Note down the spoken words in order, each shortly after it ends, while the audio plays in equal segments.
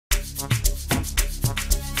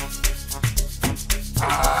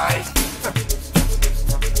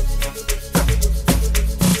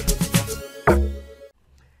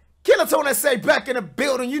Killertone SA back in the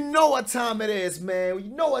building. You know what time it is, man. You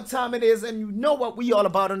know what time it is, and you know what we all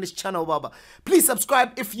about on this channel, Baba. Please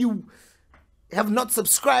subscribe if you have not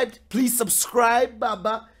subscribed. Please subscribe,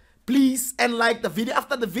 Baba. Please, and like the video.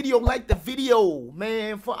 After the video, like the video,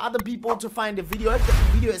 man, for other people to find the video. If the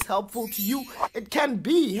video is helpful to you, it can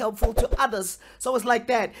be helpful to others. So it's like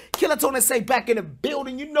that. Killertone SA back in the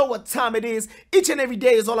building. You know what time it is. Each and every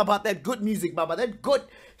day is all about that good music, Baba. That good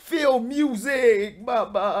feel music,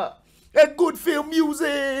 Baba. That good feel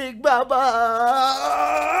music, Baba.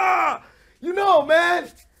 You know, man.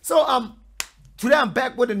 So today I'm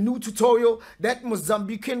back with a new tutorial. That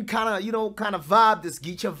Mozambican kind of vibe, this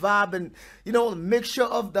Sgija vibe, and a mixture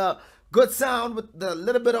of the good sound with the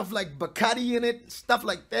little bit of like Bacardi in it, stuff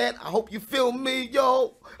like that. I hope you feel me,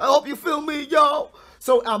 yo. I hope you feel me, yo.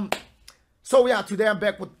 So yeah, today I'm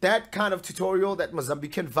back with that kind of tutorial, that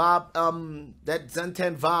Mozambican vibe, that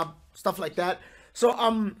Zantan vibe, stuff like that. So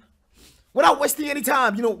without wasting any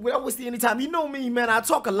time, you know me, man, I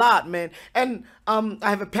talk a lot, man. And I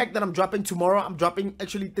have a pack that I'm dropping tomorrow. I'm dropping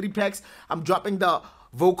actually 3 packs. I'm dropping the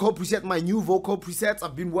vocal preset, my new vocal presets.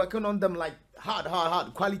 I've been working on them like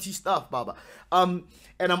hard quality stuff, Baba. And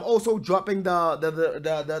I'm also dropping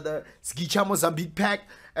the Sgija Mozambique pack,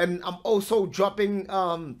 and I'm also dropping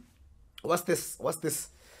what's this?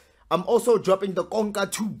 I'm also dropping the Conca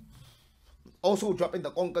 2.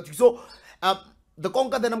 So the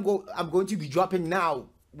Conca that I'm going to be dropping now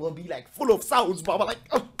will be like full of sounds, Baba, like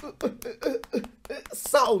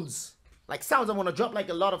sounds. I want to drop like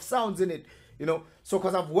a lot of sounds in it, so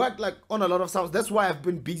because I've worked like on a lot of sounds. That's why I've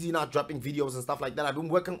been busy now dropping videos and stuff like that. I've been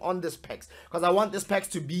working on this packs because I want this packs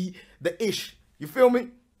to be the ish. You feel me?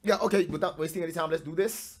 Yeah, okay, without wasting any time, let's do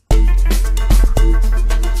this.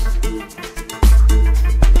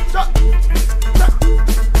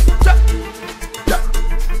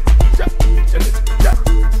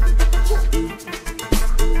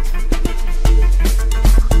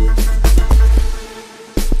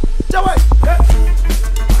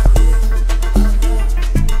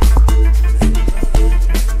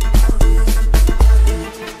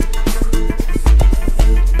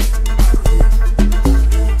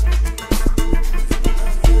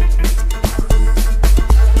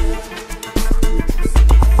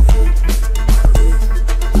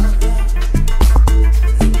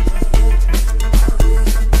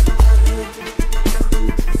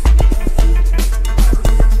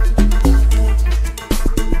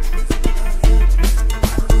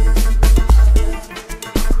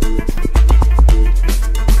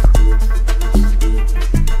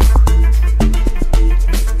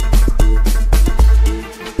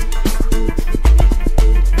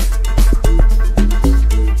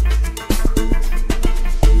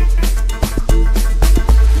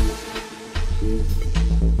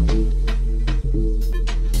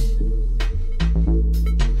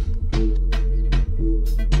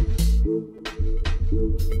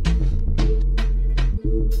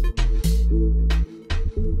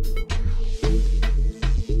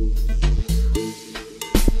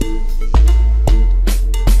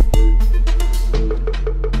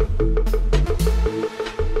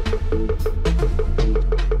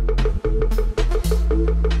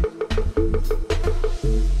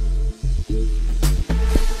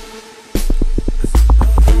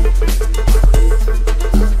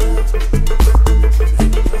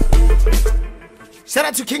 Shout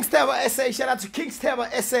out to King's Tower SA. Shout out to King's Tower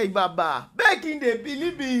SA, Baba. Back in the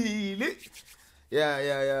Billy.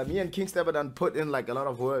 Yeah. Me and King's Tower done put in like a lot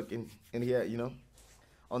of work in here,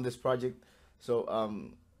 on this project. So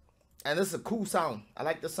and this is a cool sound. I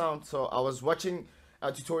like the sound. So I was watching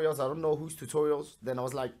tutorials. I don't know whose tutorials. Then I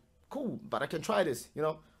was like, cool, but I can try this. I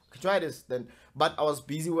can try this. Then, but I was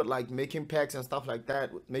busy with like making packs and stuff like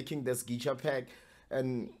that. Making this Sgija pack,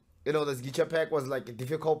 and the Sgija pack was like a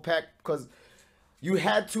difficult pack because you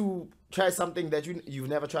had to try something that you've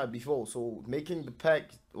never tried before. So making the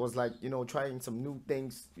pack was like, trying some new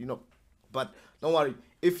things, But don't worry.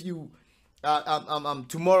 If you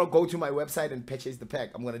tomorrow go to my website and purchase the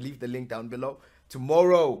pack. I'm gonna leave the link down below.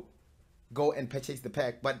 Tomorrow, go and purchase the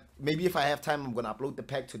pack. But maybe if I have time, I'm gonna upload the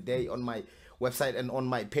pack today on my website and on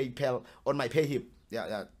my PayPal, on my PayHip.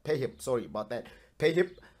 Yeah, PayHip. Sorry about that.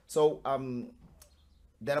 PayHip. So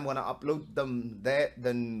then I'm gonna upload them there.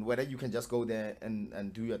 Then whether you can just go there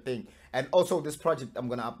and do your thing. And also this project, I'm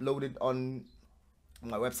gonna upload it on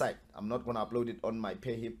my website. I'm not gonna upload it on my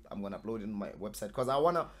PayHip. I'm gonna upload it on my website because I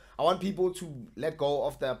want people to let go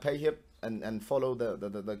of their PayHip and follow the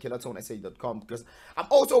killertonesa.com, because I'm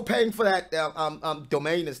also paying for that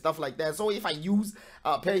domain and stuff like that. So if I use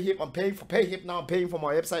PayHip, I'm paying for PayHip now. I'm paying for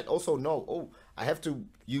my website also. No, I have to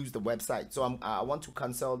use the website. So I want to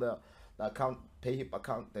cancel the the account, PayHip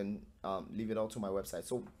account, then leave it all to my website.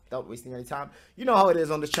 So without wasting any time, you know how it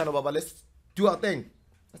is on this channel, but let's do our thing.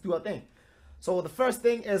 Let's do our thing. So the first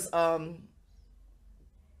thing is the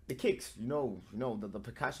kicks. You know the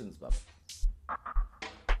percussions, but.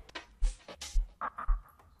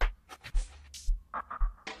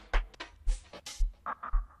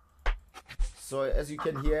 So as you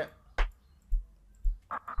can hear,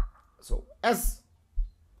 so as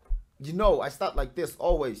you know, I start like this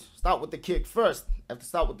always. Start with the kick first. I have to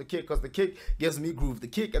start with the kick because the kick gives me groove. The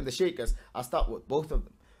kick and the shakers, I start with both of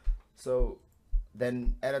them. So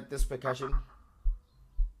then edit this percussion.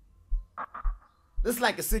 This is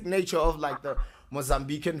like a signature of like the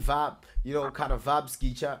Mozambican vibe, you know, kind of vibe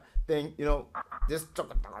Sgija thing, you know, this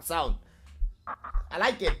sound. I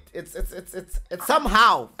like it. It's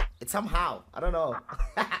somehow. It's somehow. I don't know.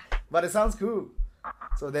 But it sounds cool.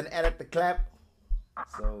 So then edit the clap.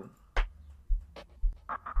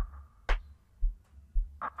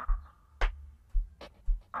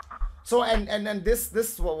 So and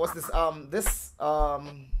this what was this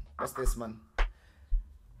what's this, man?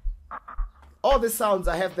 All the sounds,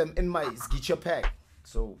 I have them in my Sgija pack.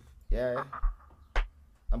 So yeah,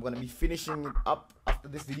 I'm gonna be finishing it up after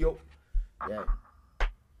this video. Yeah.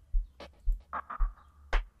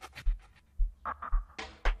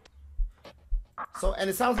 So, and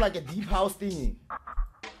it sounds like a deep house thingy.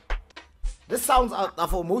 This sounds are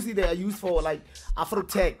for mostly they are used for like Afro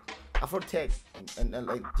tech, and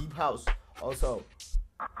like deep house also.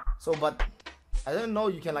 So, but I didn't know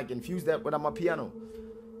you can like infuse that with Amapiano.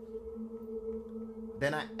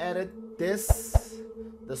 Then I added this,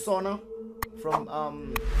 the sauna from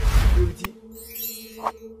Purity.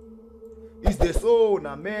 It's the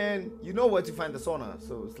sauna, man. You know where to find the sauna.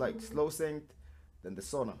 So it's like slow synced, then the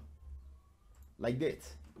sauna. Like that.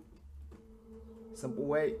 Simple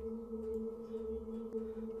way.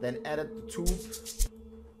 Then added the tube.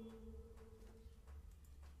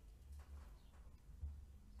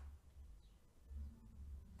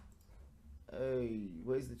 Hey,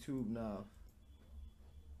 where's the tube now?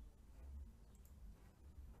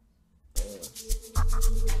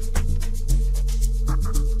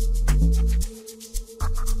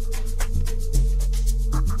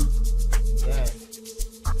 Yeah.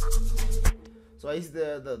 So I use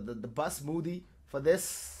the bus moody for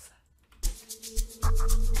this.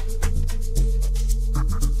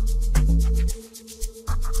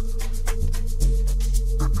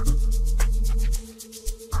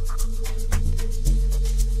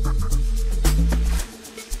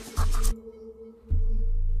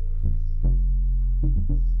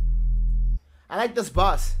 I like this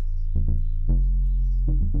bus.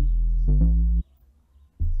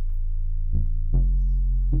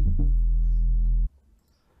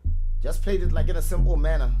 Just played it like in a simple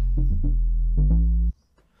manner.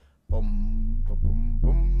 Boom, boom, boom,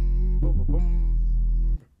 boom, boom, boom,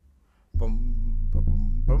 boom,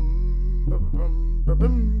 boom, boom,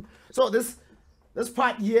 boom. So this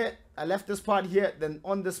part here, I left this part here. Then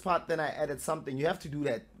on this part, then I added something. You have to do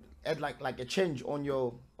that. Add like a change on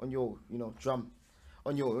your you know drum,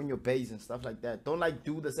 on your bass and stuff like that. Don't like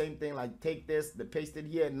do the same thing. Like take this, paste it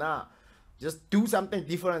here. Nah. Just do something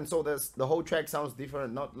different so the whole track sounds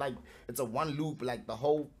different. Not like it's a one loop like the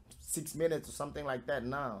whole 6 minutes or something like that.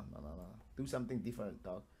 No. Do something different,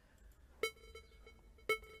 dog.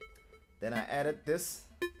 Then I added this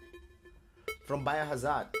from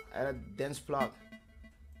Biohazard. I added dance plug.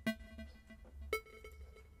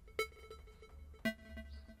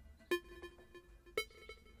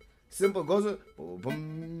 Simple goes boom,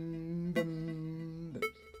 boom, boom,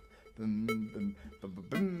 boom, boom, boom,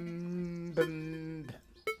 boom, boom.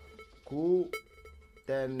 Cool.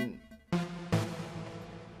 Then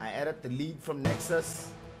I added the lead from Nexus,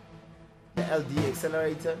 the LD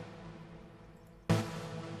accelerator.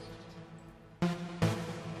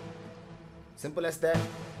 Simple as that.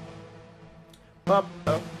 Pop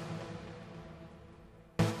up.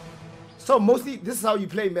 So mostly this is how you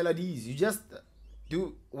play melodies. You just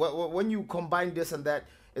do when you combine this and that,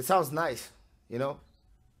 it sounds nice, you know.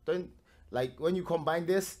 Don't like when you combine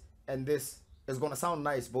this and this, it's gonna sound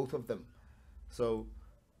nice, both of them. So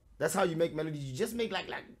that's how you make melodies. You just make like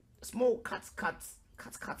small cuts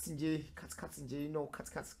in J, cuts in J, you know,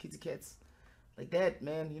 cuts, kitty cats, like that,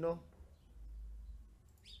 man, you know.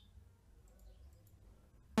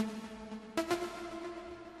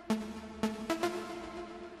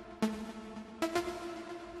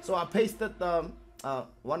 So I pasted the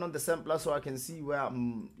one on the sampler so I can see where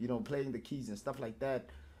I'm, you know, playing the keys and stuff like that.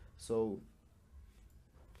 So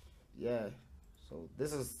yeah, so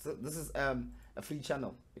this is a free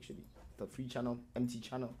channel, actually, the free channel, empty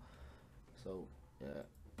channel. So yeah,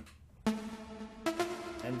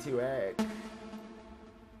 Empty rack.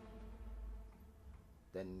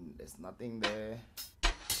 Then there's nothing there.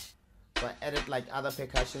 So I added like other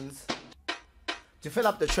percussions to fill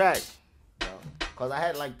up the track, you know, cause I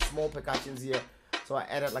had like small percussions here, so I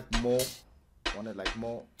added like more. Wanted like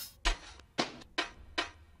more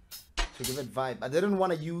to give it vibe. I didn't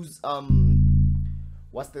want to use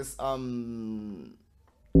what's this drum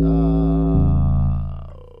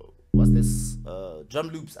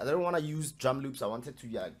loops. I didn't want to use drum loops. I wanted to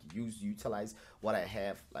utilize what I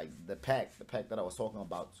have, like the pack that I was talking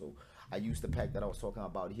about. So I used the pack that I was talking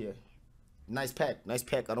about here. Nice pack. I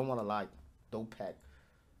don't want to lie, dope pack.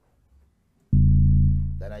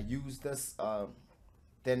 Then I used this.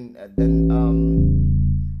 Then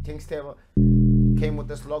King's Terror came with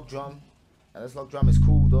this log drum, and this log drum is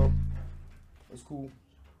cool though. It's cool.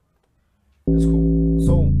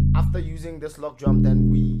 So after using this log drum, then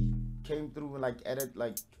we came through and like added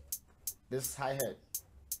like this hi-hat.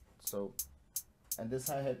 So, and this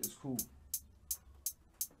hi-hat is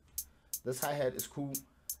cool.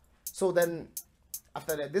 So then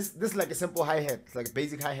after that, this is like a simple hi-hat. It's like a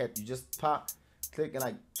basic hi-hat. You just pop, click, and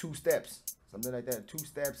like 2 steps, something like that. 2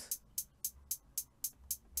 steps.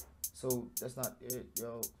 So that's not it,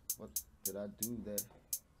 yo. What did I do there?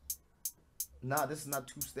 Nah, this is not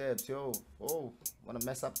 2 steps, yo. Oh, wanna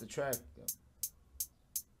mess up the track.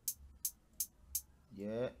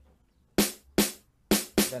 Yeah.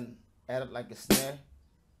 Then add it like a snare.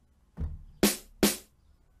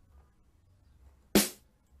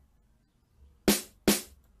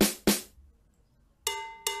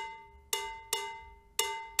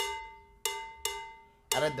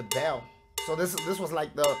 Added the bell. So this was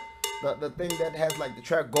like the thing that has like the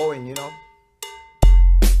track going, you know.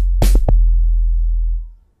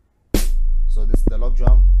 So this is the log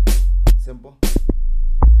drum, simple.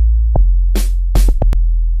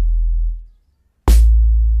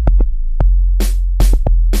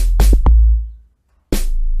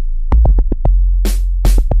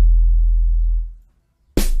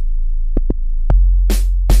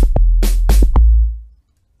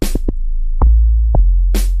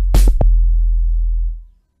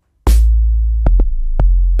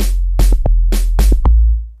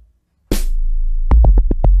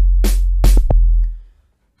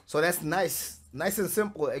 So that's nice and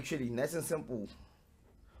simple, actually, nice and simple.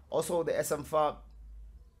 Also the SM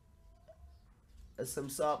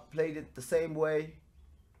sub played it the same way,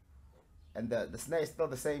 and the snare is still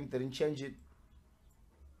the same, didn't change it.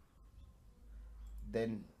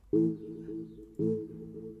 Then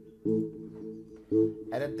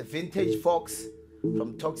added the vintage Fox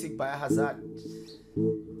from Toxic Biohazard.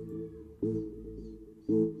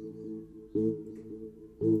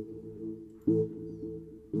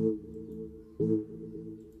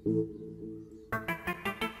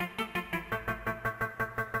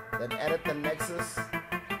 Then added the Nexus.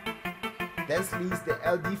 Then leaves the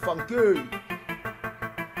LD Funky.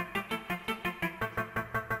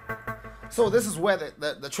 So this is where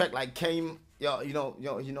the track like came, you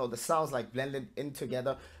know the sounds like blended in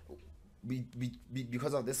together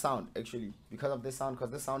because of this sound, actually. Because this sound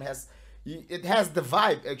has the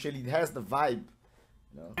vibe, actually. It has the vibe,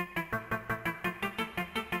 you know.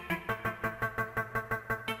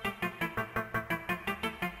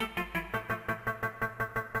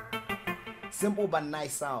 Simple but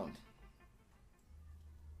nice sound.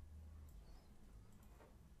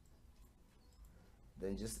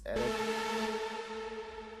 Then just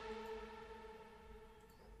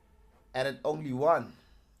added only one.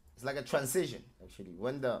 It's like a transition, actually.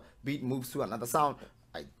 When the beat moves to another sound,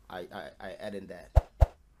 I add in that.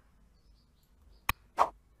 Then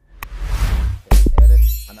added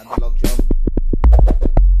another log drum.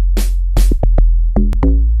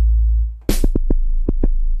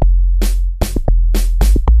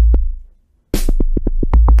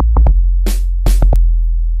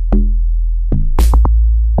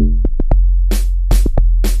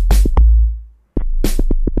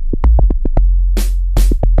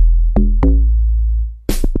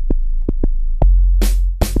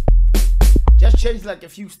 Changed like a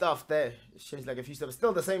few stuff there. Changed like a few stuff.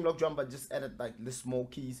 Still the same log drum, but just added like the small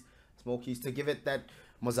keys to give it that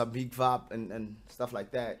Mozambique vibe and stuff like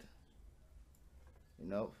that. You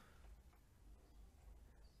know.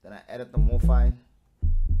 Then I added the Morphine.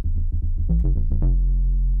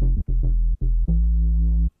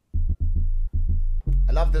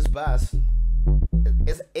 I love this bass.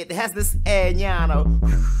 It has this Enyano.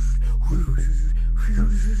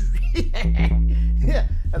 Yeah,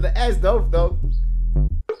 and the ass dope though.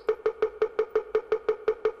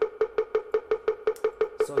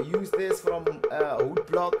 So use this from Hood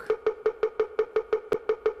Block.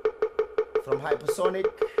 from Hypersonic.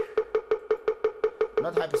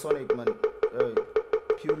 Not Hypersonic, man.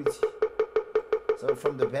 Purity. So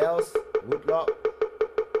from the Bells, Woodlock.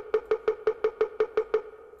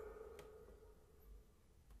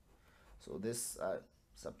 So this I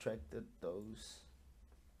subtracted those.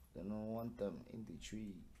 Then I want them in the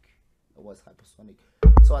tree. It was Hypersonic.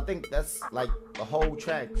 So I think that's like the whole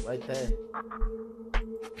track right there.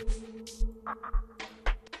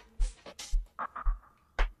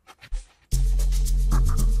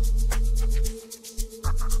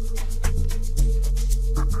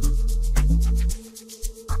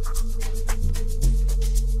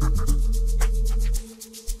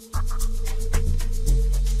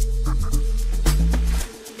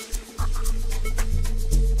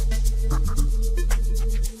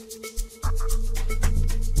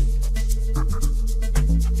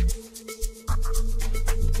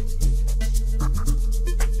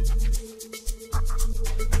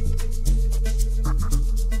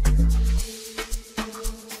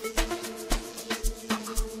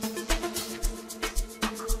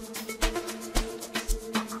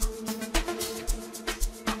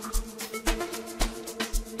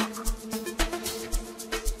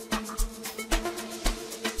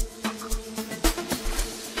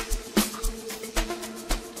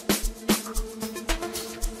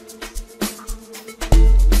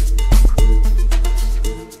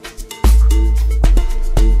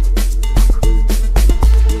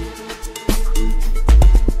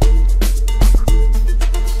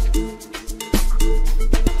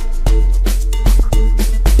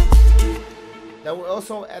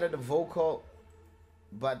 Also added a vocal,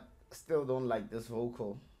 but still don't like this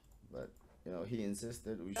vocal. But you know, he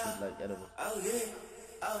insisted we should like add a vocal. Oh yeah,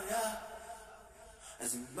 oh yeah,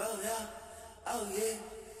 as in oh yeah, oh yeah,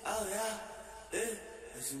 oh yeah,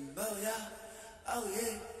 as in oh yeah, oh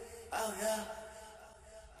yeah, oh yeah,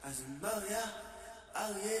 as in oh yeah,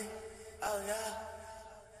 oh yeah, oh yeah,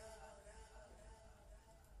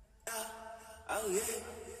 oh yeah,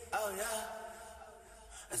 oh yeah,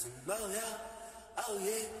 as in oh yeah. Oh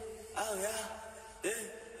yeah, oh yeah,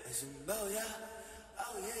 as in oh yeah,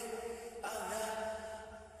 oh yeah, oh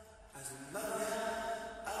yeah, as in oh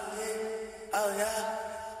yeah, oh yeah, oh yeah,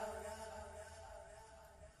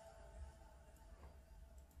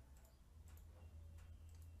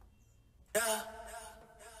 yeah,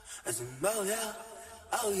 as in oh yeah,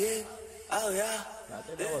 oh yeah, oh yeah. I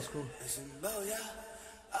think that was cool. As in oh yeah,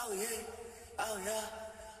 oh yeah, oh yeah,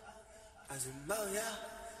 as in oh yeah,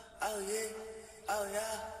 oh yeah. Oh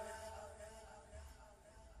yeah,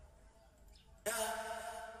 yeah,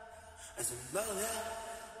 as in oh yeah,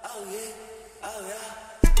 oh yeah, oh yeah.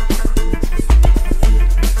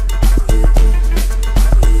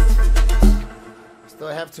 Still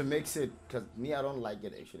have to mix it, cause me I don't like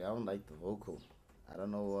it actually. I don't like the vocal. I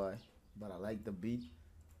don't know why, but I like the beat.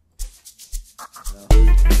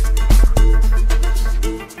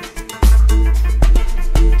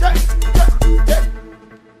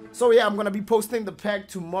 So yeah, I'm gonna be posting the pack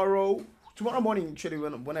tomorrow morning. Actually,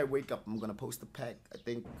 when I wake up, I'm gonna post the pack. I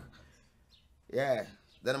think, yeah.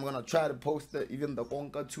 Then I'm gonna try to post even the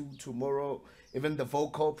conga 2 tomorrow, even the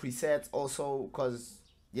vocal presets also, cause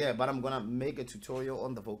yeah. But I'm gonna make a tutorial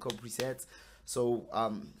on the vocal presets, so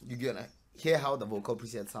you're gonna hear how the vocal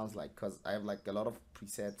preset sounds like, cause I have like a lot of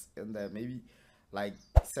presets in there, maybe like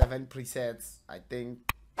 7 presets, I think.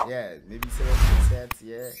 Yeah, maybe 7 presets.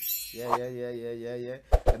 Yeah.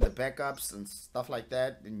 And the backups and stuff like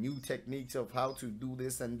that, the new techniques of how to do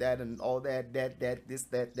this and that and all that,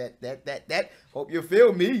 that. Hope you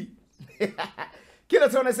feel me. Killer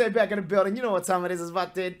Tony say back in the building. You know what time it is? It's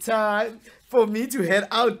about that time for me to head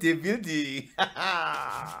out the building.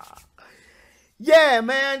 Yeah,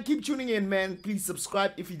 man, keep tuning in, man. Please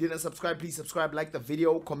subscribe. If you didn't subscribe, please subscribe, like the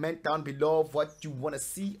video, comment down below what you want to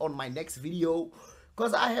see on my next video,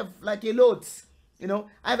 because I have like a lot, you know,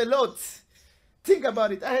 I have a lot. Think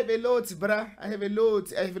about it. I have a lot, bruh. I have a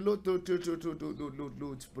lot,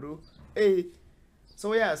 bro. Hey,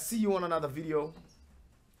 so yeah, see you on another video.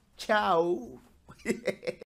 Ciao.